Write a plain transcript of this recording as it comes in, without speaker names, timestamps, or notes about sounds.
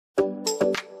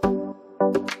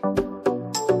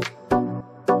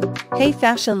Hey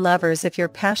fashion lovers, if you're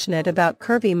passionate about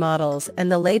curvy models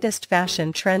and the latest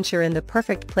fashion trends, you're in the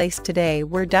perfect place. Today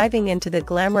we're diving into the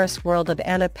glamorous world of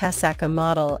Anna Pessack, a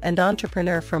model and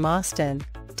entrepreneur from Austin,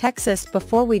 Texas.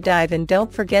 Before we dive in,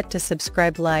 don't forget to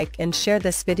subscribe, like and share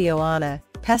this video. Anna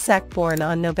Pessack, born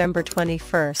on November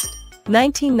 21,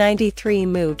 1993,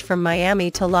 moved from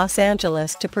Miami to Los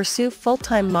Angeles to pursue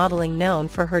full-time modeling. Known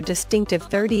for her distinctive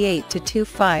 38 to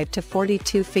 25 to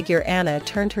 42 figure, Anna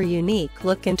turned her unique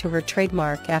look into her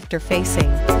trademark after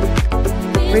facing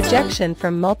rejection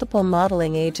from multiple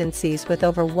modeling agencies. With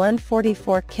over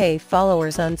 144,000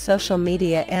 followers on social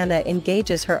media, Anna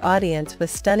engages her audience with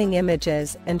stunning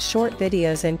images and short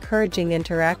videos, encouraging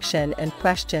interaction and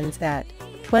questions. At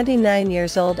 29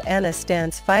 years old, Anna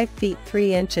stands 5 feet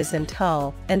 3 inches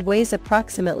tall and weighs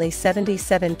approximately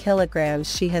 77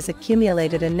 kilograms. She has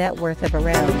accumulated a net worth of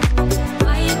around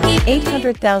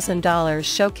 $800,000,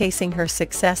 showcasing her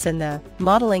success in the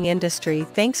modeling industry.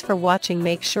 Thanks for watching.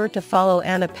 Make sure to follow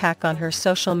Anna Pessack on her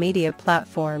social media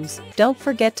platforms. Don't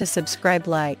forget to subscribe,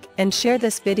 like, and share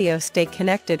this video. Stay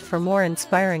connected for more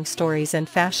inspiring stories and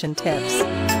fashion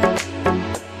tips.